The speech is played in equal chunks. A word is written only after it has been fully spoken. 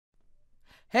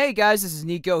Hey guys, this is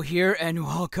Nico here, and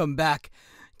welcome back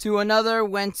to another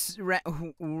wet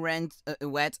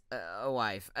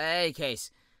wife. Hey,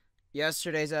 case.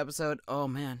 Yesterday's episode. Oh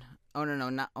man. Oh no,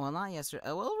 not yesterday.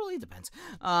 Well, it really depends.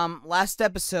 Last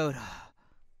episode.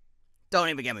 Don't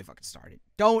even get me fucking started.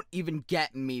 Don't even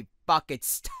get me fucking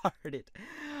started.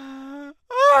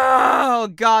 Oh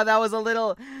god, that was a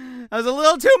little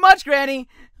too much, Granny.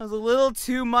 That was a little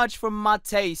too much for my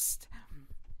taste.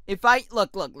 If I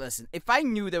listen, if I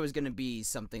knew there was gonna be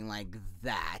something like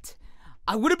that,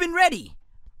 I would have been ready.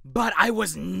 But I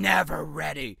was never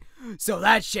ready. So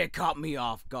that shit caught me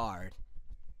off guard.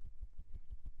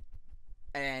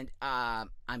 And I'm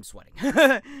sweating.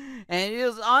 And it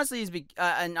was honestly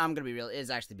and I'm gonna be real, it's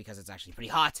actually because it's actually pretty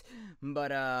hot.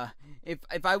 But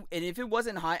if it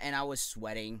wasn't hot and I was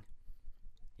sweating,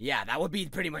 yeah, that would be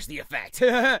pretty much the effect.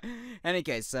 Any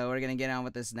case, so we're gonna get on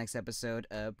with this next episode.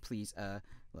 Please,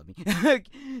 love me.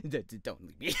 Don't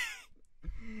leave me.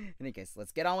 In any case,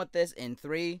 let's get on with this in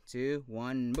 3, 2,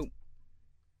 1, boom.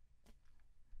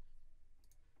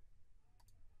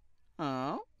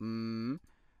 Oh,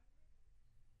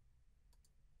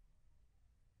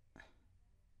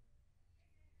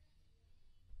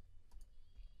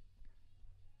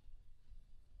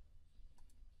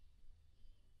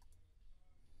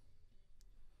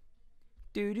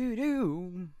 do do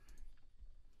do.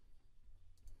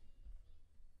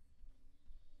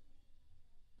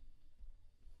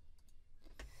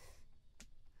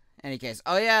 Any case,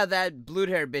 oh yeah, that blue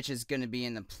hair bitch is gonna be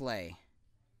in the play.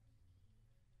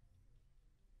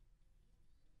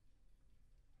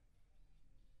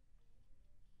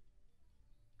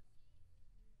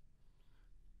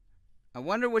 I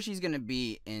wonder what she's gonna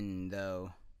be in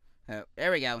though. Oh,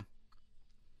 there we go.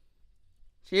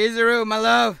 Chizuru, my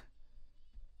love.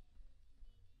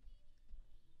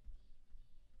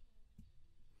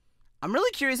 I'm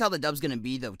really curious how the dub's gonna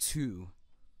be though too.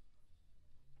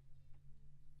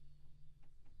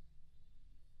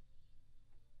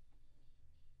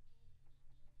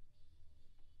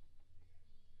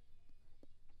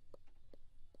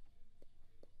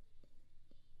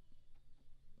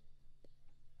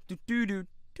 Do do do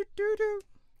do do do.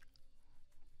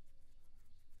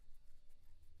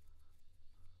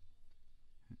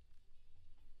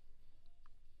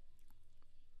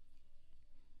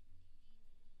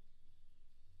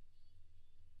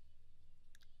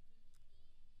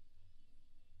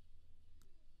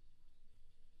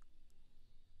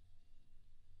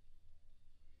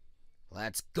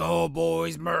 Let's go,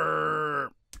 boys. Brr.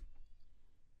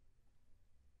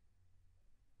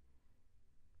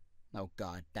 Oh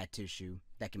god, that tissue.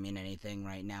 That can mean anything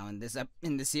right now in this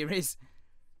series.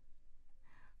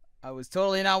 I was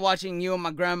totally not watching you and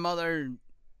my grandmother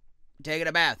taking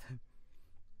a bath.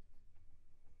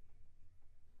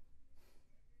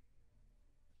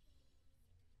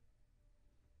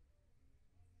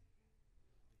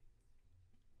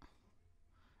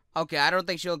 Okay, I don't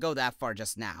think she'll go that far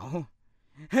just now.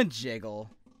 Jiggle.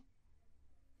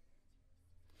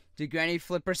 Did Granny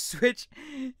flip her switch?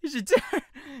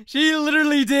 She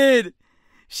literally did.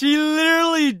 She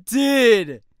literally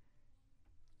did.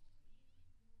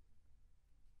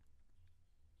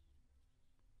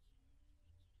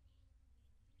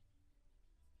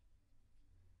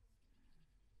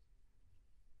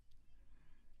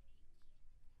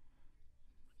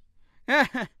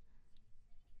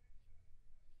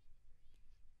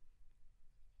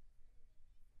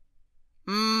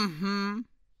 Mm-hmm.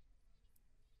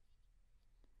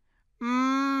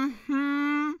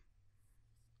 Mm-hmm.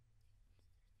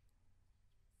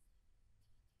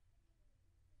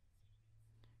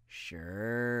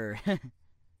 Sure.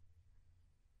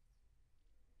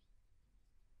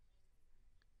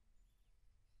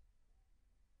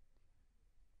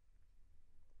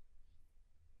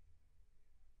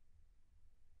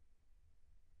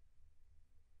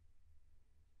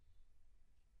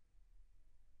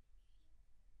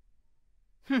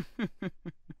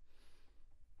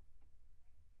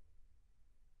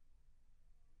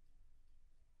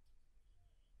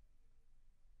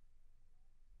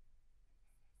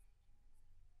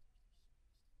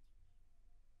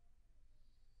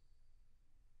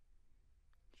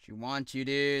 She wants you,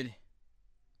 dude.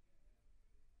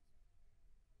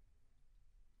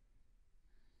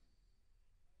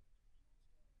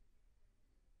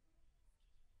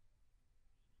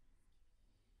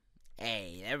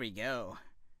 Hey, there we go.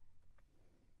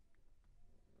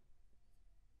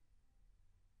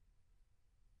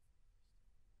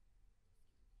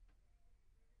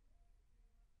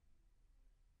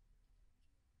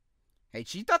 Hey,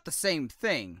 she thought the same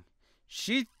thing.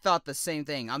 She thought the same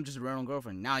thing. I'm just a random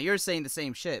girlfriend. Now you're saying the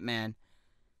same shit, man.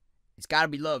 It's gotta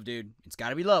be love, dude. It's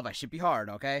gotta be love. I should be hard,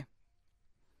 okay?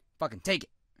 Fucking take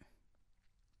it.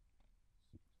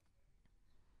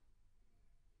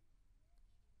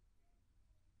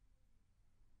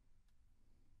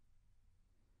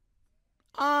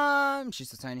 She's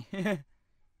so tiny.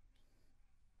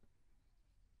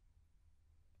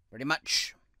 Pretty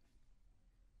much.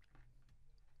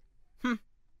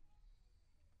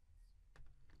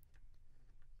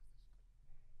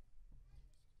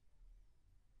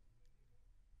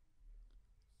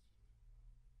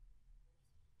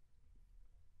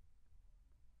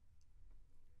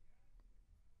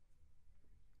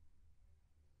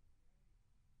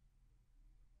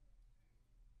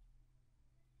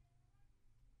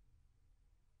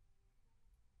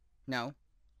 No.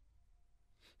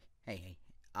 Hey.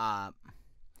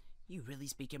 You really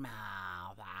speak your mouth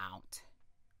out.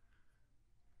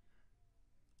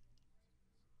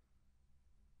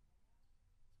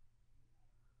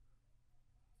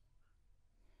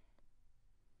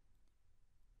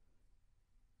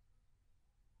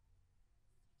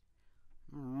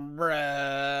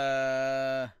 Bruh.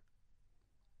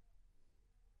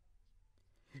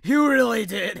 You really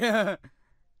did.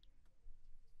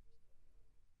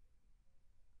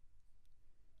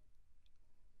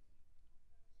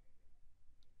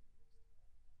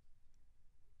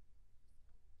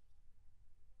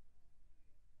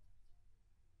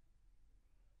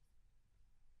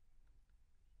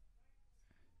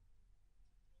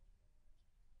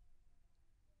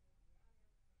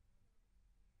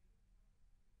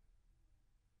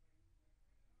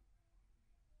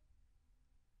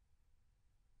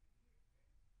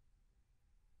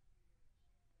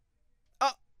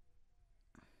 Oh.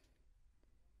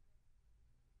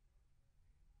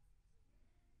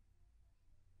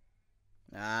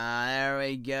 There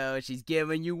we go. She's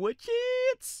giving you what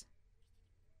chance.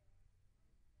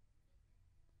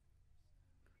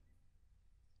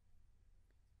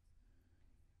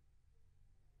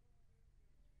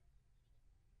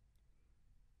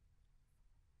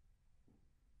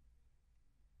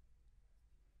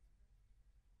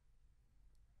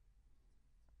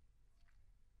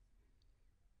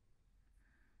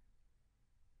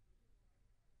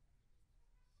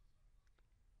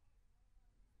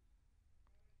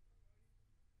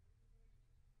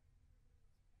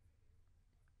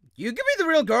 You could be the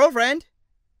real girlfriend.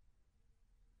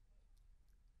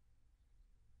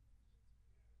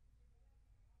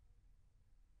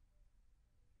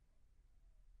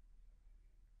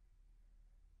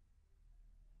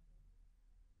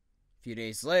 A few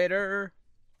days later.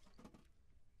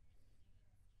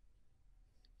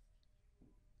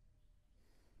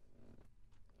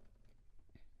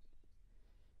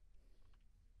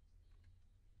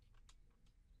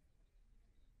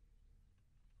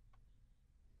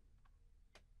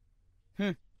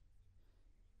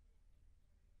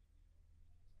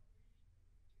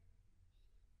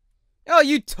 Oh,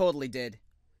 you totally did.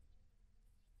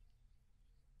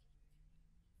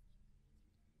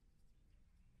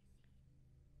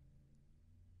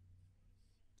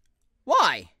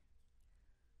 Why?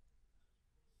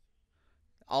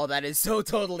 Oh, that is so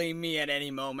totally me at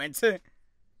any moment.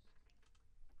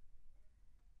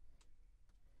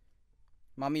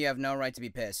 Mommy, you have no right to be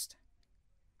pissed.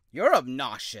 You're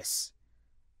obnoxious.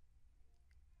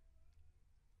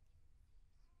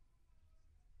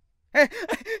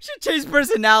 She changed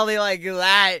personality like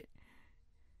that.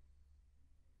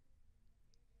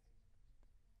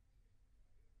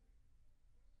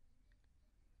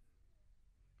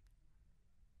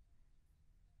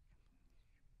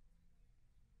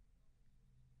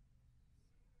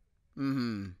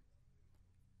 Mm-hmm.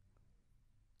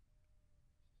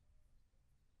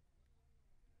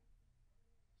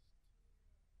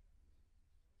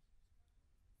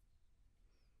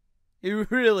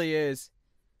 It really is.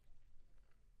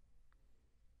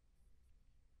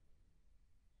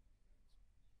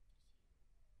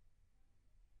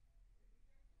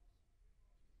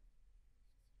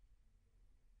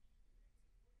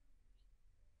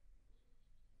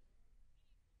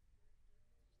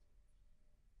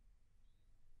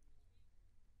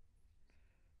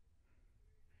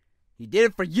 He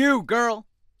did it for you, girl.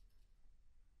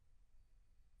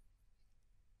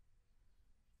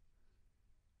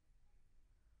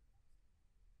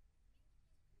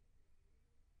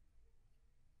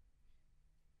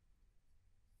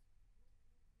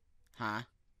 Huh?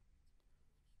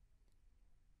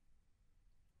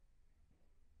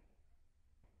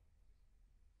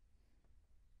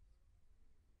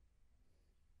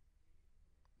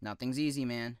 Nothing's easy,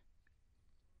 man.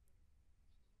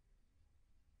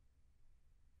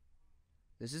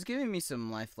 This is giving me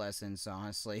some life lessons,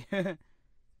 honestly.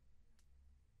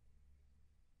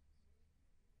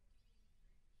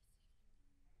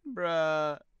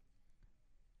 Bruh.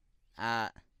 Uh.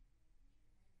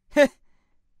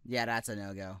 Yeah, that's a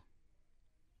no-go.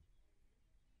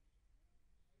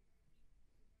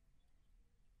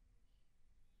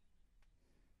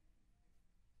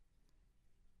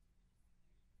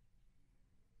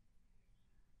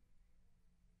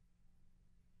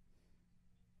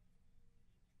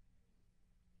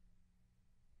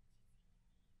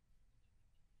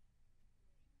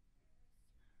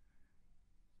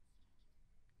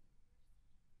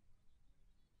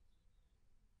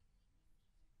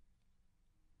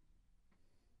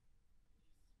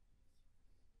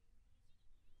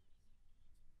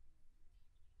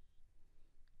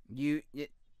 You...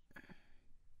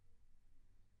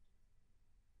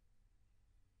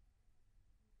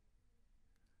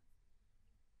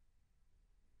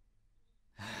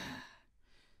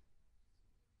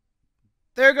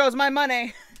 There goes my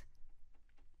money.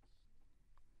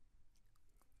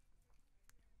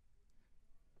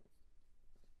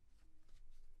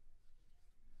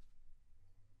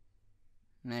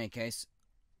 In any case.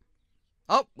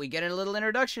 Oh, we get a little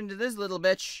introduction to this little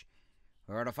bitch.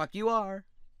 Where the fuck you are?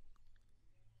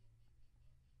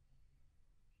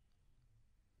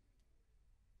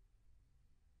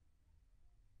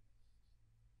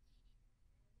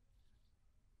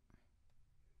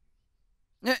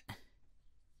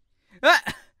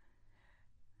 Ah!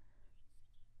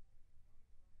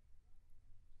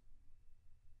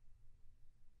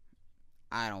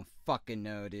 I don't fucking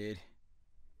know, dude.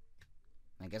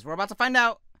 I guess we're about to find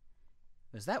out.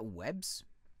 Was that webs?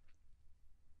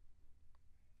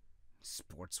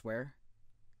 Sportswear?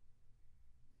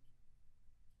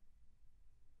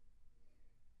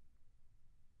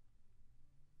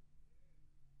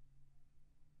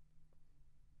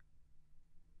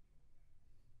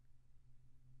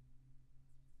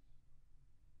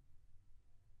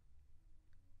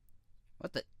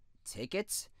 What the?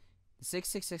 Tickets?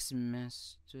 666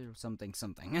 master something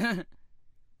something.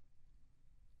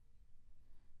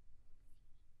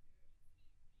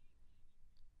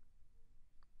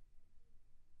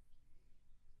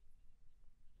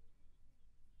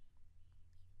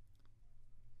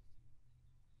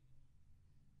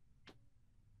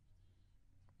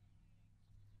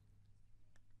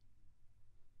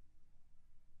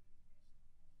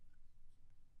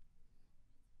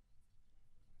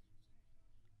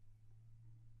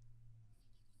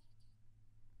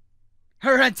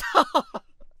 Her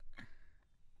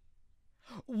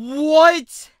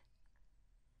What?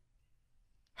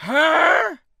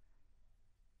 Her?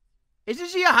 Isn't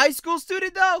she a high school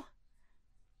student though?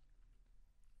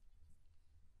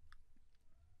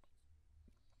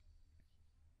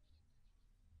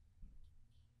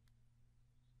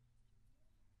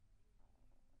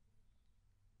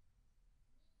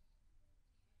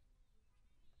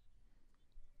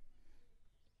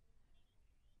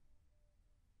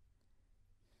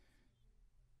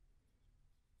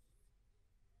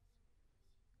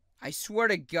 I swear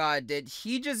to God, did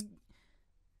he just...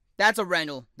 That's a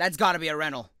rental. That's gotta be a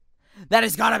rental. That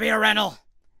has gotta be a rental.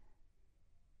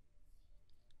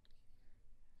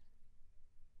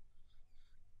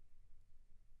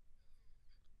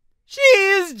 She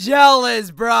is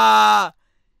jealous, bruh.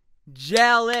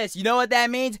 Jealous. You know what that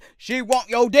means? She want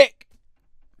your dick.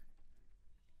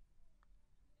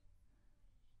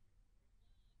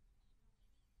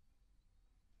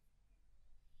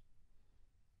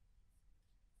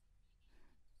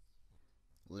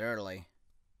 Literally.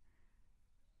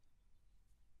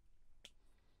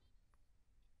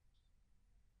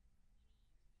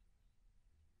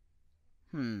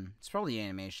 It's probably the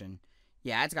animation.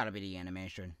 Yeah, it's gotta be the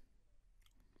animation.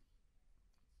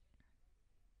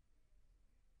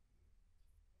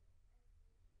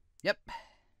 Yep.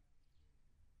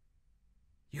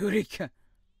 Eureka.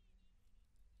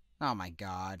 Oh my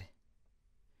God.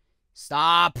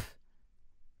 Stop.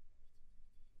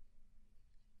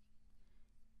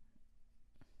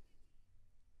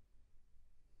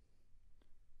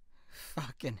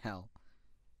 Fucking hell.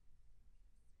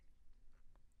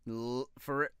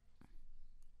 For it.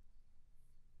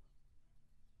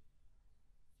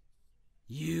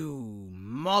 You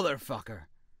motherfucker.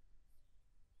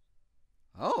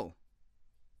 Oh.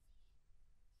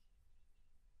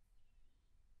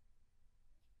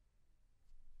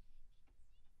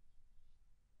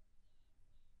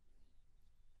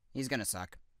 He's gonna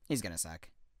suck. He's gonna suck.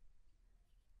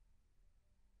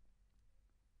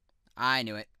 I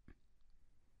knew it.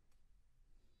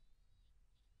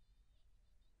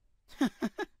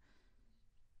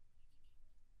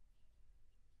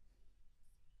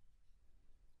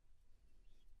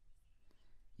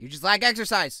 You just lack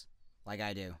exercise. Like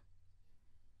I do.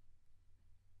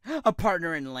 A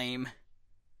partner in lame.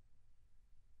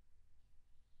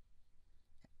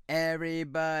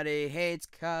 Everybody hates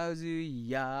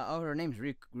Kazuya. Oh, her name's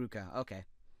Ruka. Okay.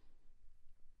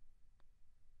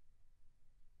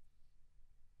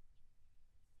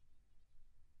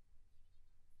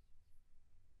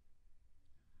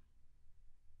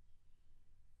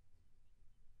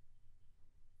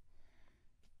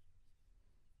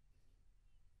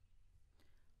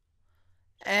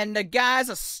 And the guy's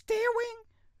a stairwing?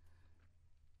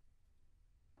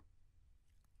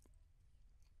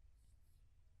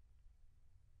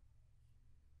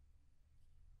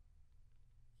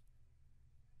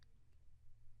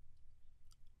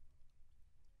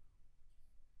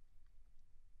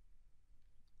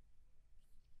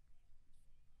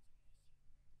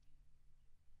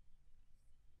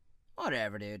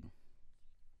 Whatever, dude.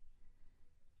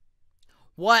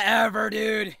 Whatever,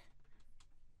 dude.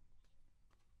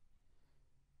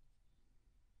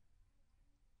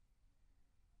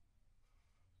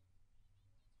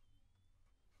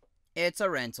 It's a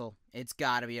rental. It's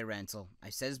gotta be a rental.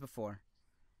 I said this before.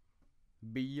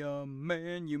 Be a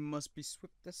man, you must be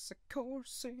swift as a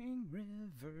coursing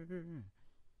river.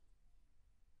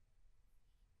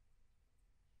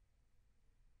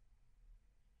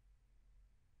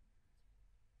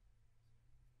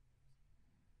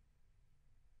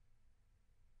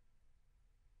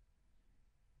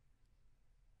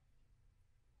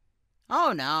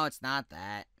 Oh no, it's not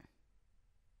that.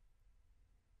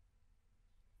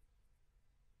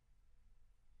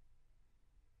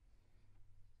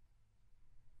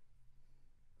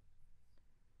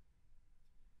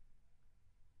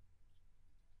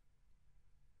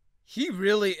 He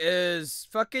really is.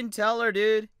 Fucking tell her,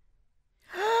 dude.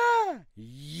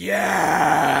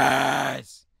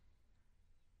 Yes!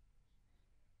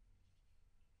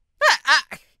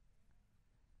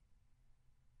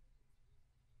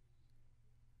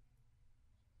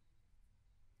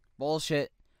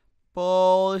 Bullshit.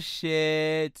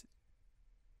 Bullshit.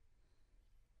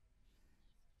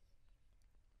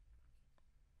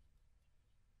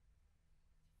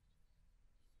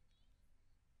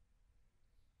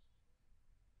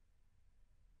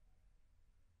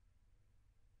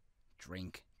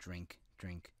 Drink, drink,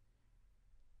 drink.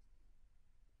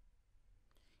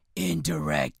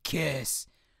 Indirect kiss.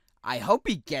 I hope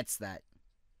he gets that.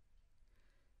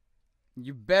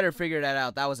 You better figure that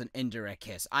out. That was an indirect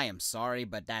kiss. I am sorry,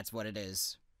 but that's what it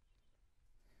is.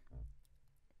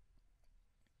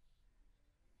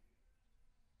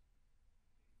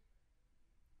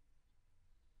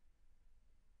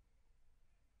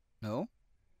 No?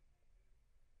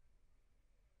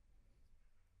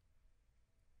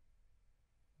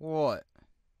 What?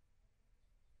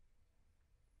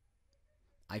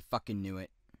 I fucking knew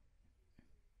it.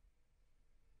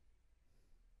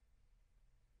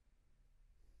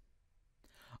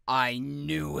 I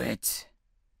knew it.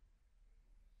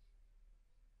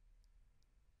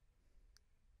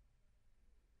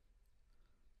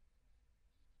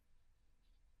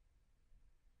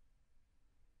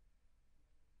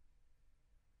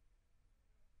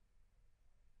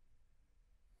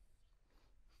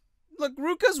 Look,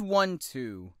 Ruka's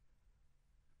 1-2.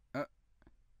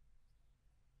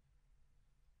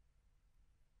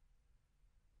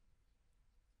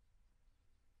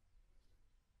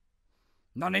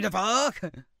 Not need to fuck.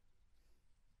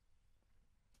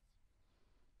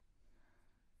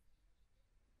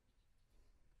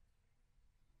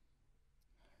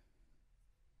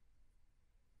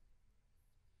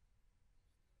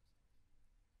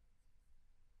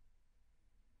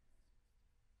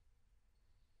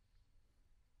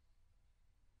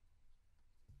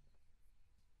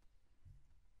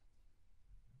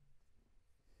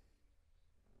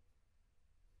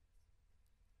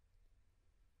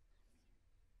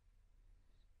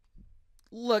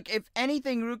 Look, if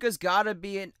anything, Ruka's gotta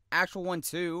be an actual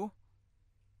 1-2.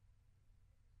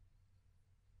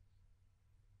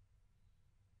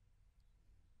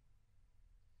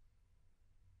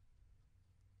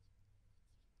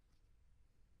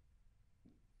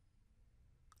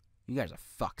 You guys are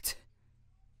fucked.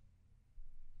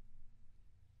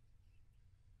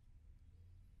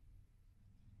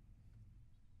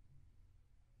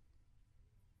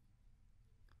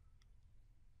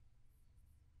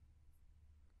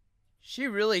 She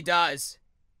really does.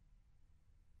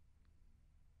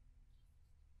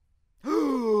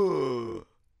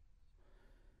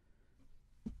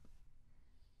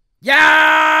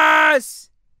 Yes!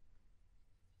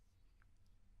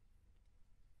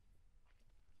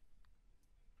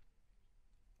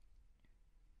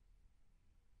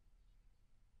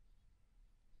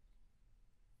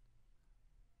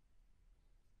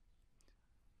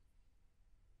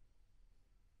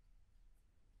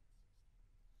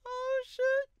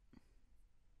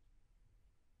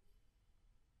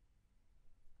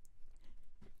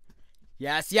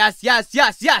 Yes, yes, yes,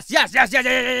 yes, yes, yes, yes, yes, yes,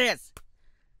 yes.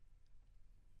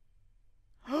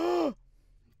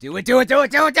 Do it, do it, do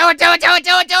it, do it, do it, do it, do it,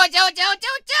 do it, do it, do it, do it, do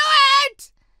it, do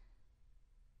it!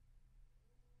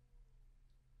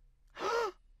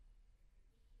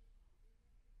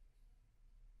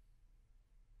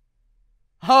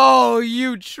 Oh,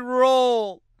 you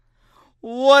troll!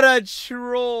 What a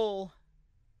troll!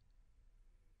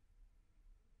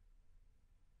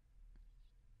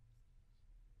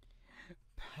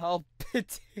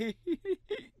 Palpitating.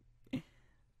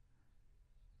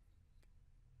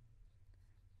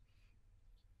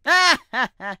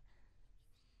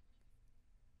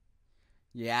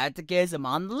 You have to kiss him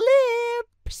on the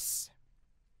lips.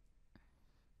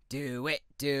 Do it,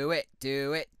 do it,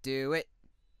 do it, do it.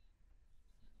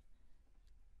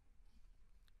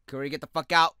 Curry, get the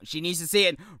fuck out. She needs to see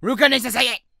it. Ruka needs to see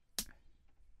it.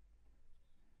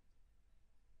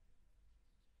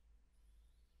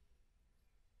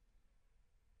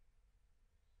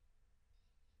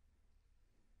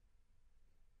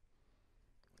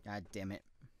 God damn it.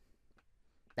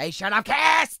 They should have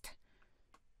kissed!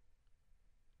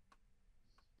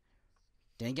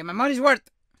 Didn't get my money's worth.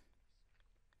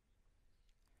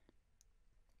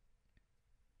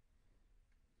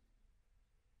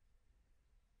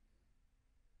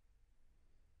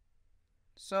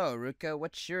 So, Ruka,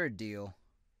 what's your deal?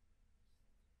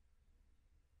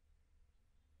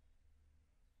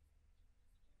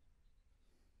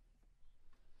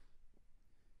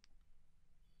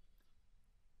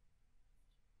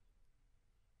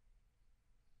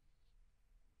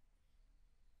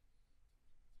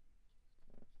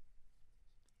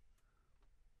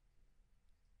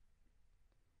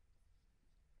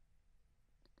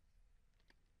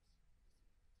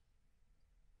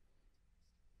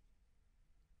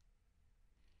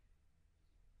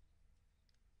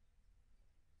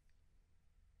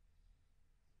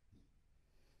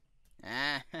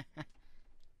 Ah.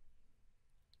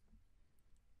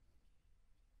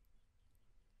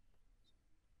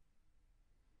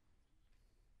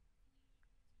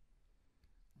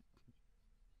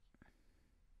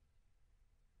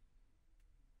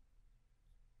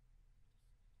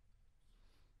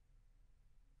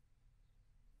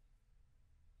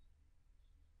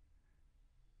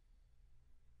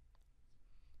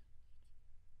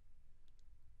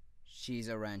 She's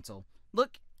a rental.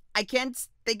 Look, I can't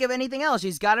think of anything else.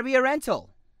 She's gotta be a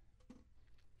rental.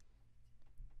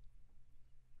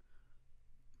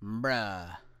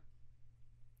 Bruh.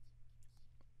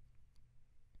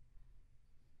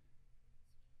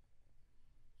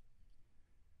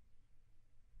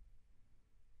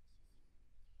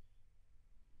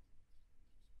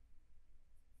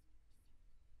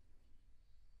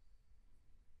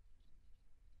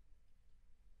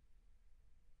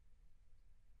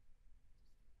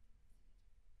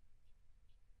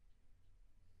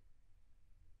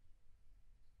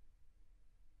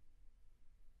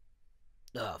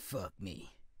 Oh, fuck me.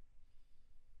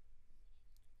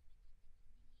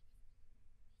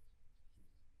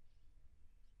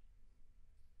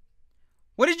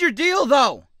 What is your deal,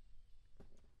 though?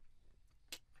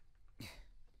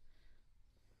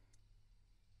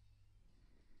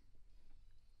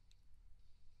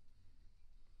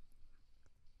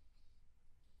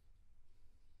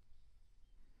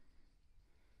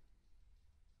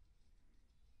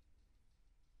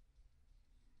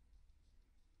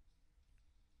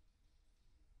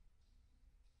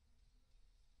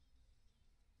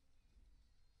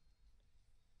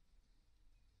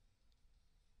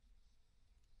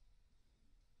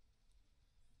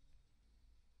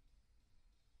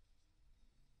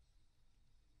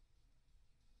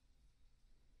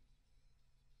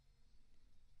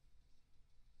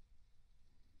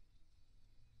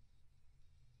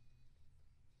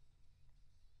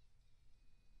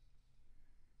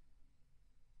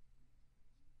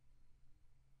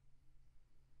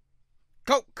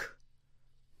 Coke.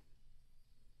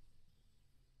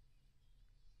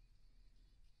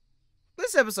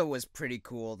 This episode was pretty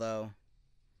cool, though.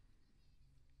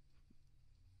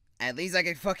 At least I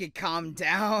could fucking calm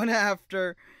down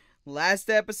after last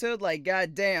episode. Like,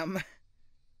 goddamn.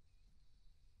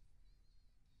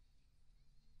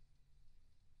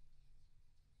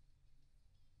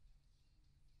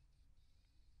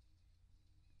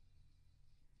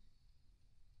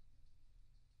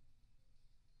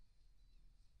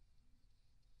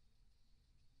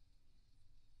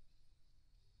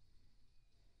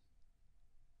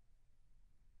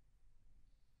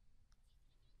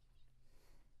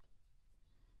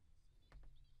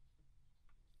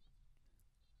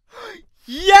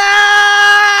 Yes!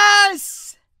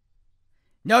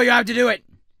 No, you have to do it.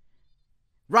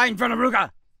 Right in front of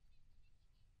Ruka.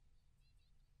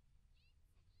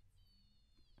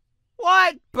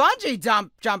 What? Bungee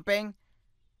jumping?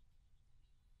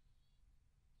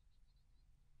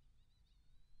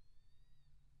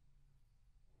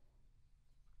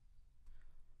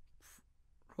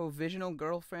 Provisional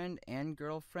girlfriend and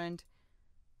girlfriend?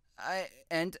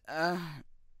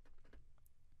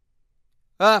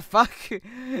 Fuck.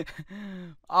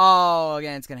 Oh,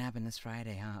 again, it's gonna happen this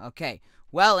Friday, huh? Okay.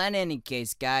 Well, in any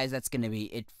case, guys, that's gonna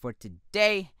be it for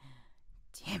today.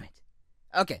 Damn it.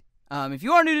 Okay. If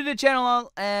you are new to the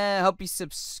channel, hope you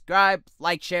subscribe,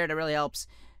 like, share. That really helps.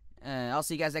 I'll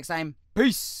see you guys next time.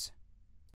 Peace.